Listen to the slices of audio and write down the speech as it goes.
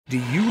Do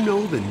you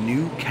know the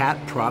new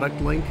CAT product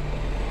link?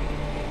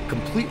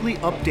 Completely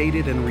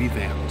updated and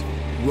revamped,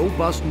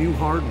 robust new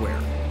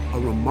hardware, a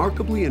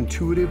remarkably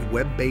intuitive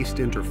web-based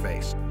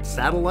interface,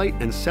 satellite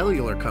and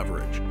cellular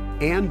coverage,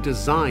 and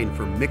designed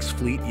for mixed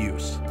fleet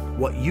use.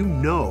 What you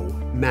know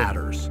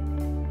matters.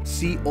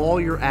 See all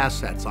your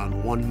assets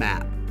on one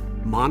map.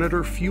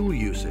 Monitor fuel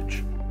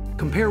usage.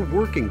 Compare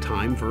working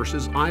time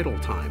versus idle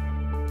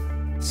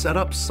time. Set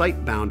up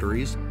site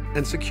boundaries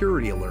and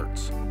security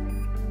alerts.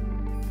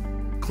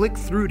 Click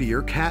through to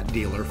your CAT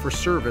dealer for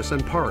service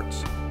and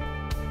parts.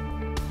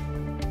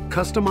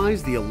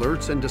 Customize the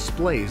alerts and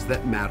displays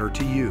that matter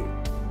to you.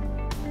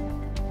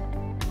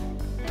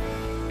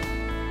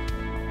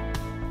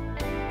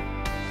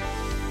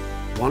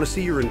 Want to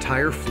see your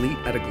entire fleet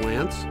at a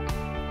glance?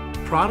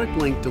 Product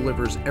Link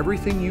delivers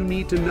everything you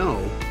need to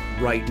know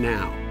right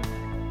now.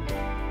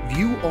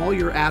 View all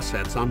your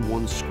assets on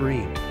one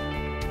screen.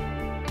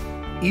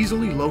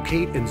 Easily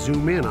locate and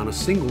zoom in on a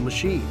single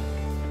machine,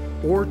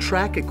 or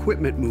track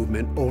equipment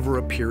movement over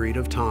a period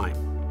of time.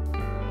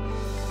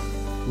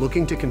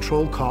 Looking to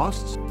control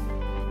costs?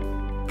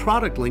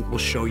 Product Link will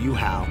show you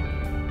how.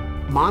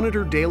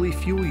 Monitor daily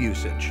fuel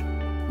usage,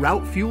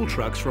 route fuel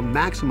trucks for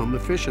maximum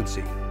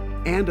efficiency,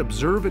 and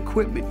observe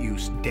equipment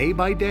use day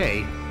by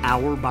day,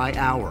 hour by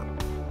hour.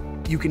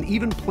 You can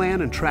even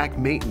plan and track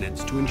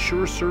maintenance to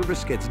ensure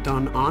service gets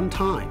done on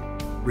time,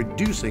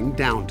 reducing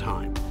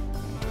downtime.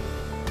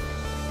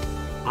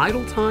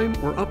 Idle time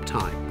or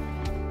uptime?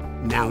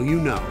 Now you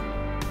know.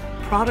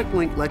 Product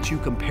Link lets you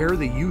compare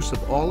the use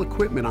of all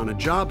equipment on a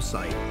job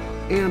site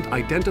and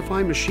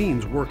identify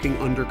machines working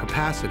under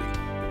capacity.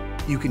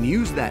 You can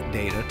use that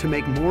data to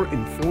make more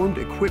informed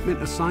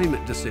equipment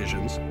assignment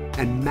decisions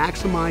and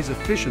maximize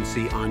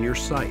efficiency on your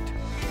site.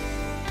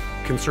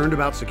 Concerned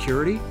about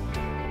security?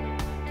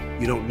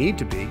 You don't need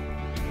to be.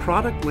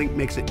 Product Link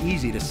makes it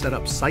easy to set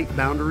up site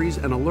boundaries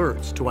and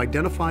alerts to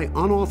identify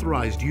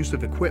unauthorized use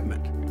of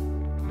equipment.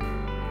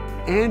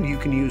 And you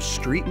can use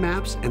street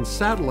maps and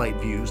satellite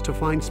views to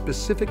find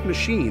specific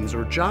machines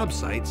or job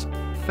sites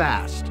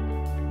fast.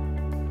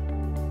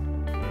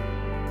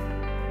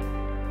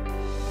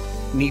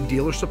 Need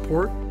dealer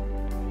support?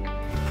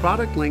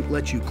 Product Link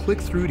lets you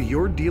click through to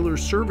your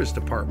dealer's service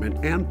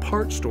department and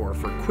part store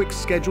for quick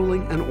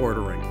scheduling and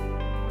ordering.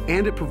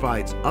 And it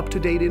provides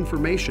up-to-date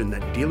information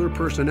that dealer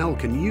personnel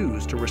can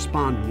use to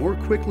respond more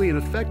quickly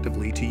and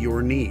effectively to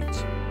your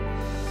needs.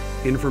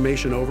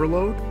 Information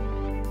overload?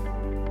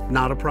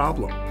 Not a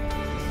problem.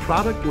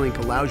 Product Link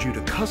allows you to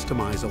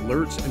customize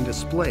alerts and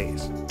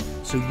displays,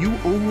 so you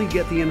only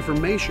get the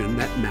information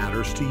that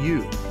matters to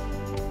you.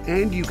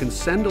 And you can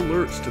send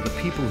alerts to the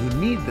people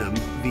who need them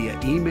via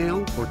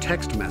email or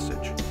text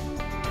message.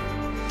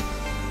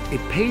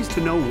 It pays to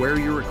know where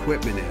your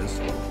equipment is,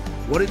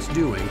 what it's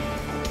doing,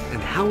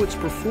 and how it's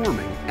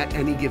performing at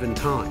any given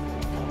time,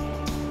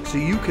 so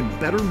you can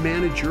better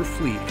manage your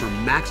fleet for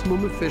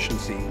maximum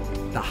efficiency,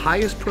 the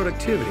highest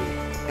productivity,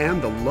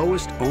 and the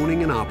lowest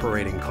owning and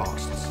operating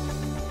costs.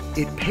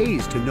 It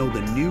pays to know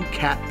the new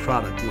CAT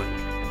product link.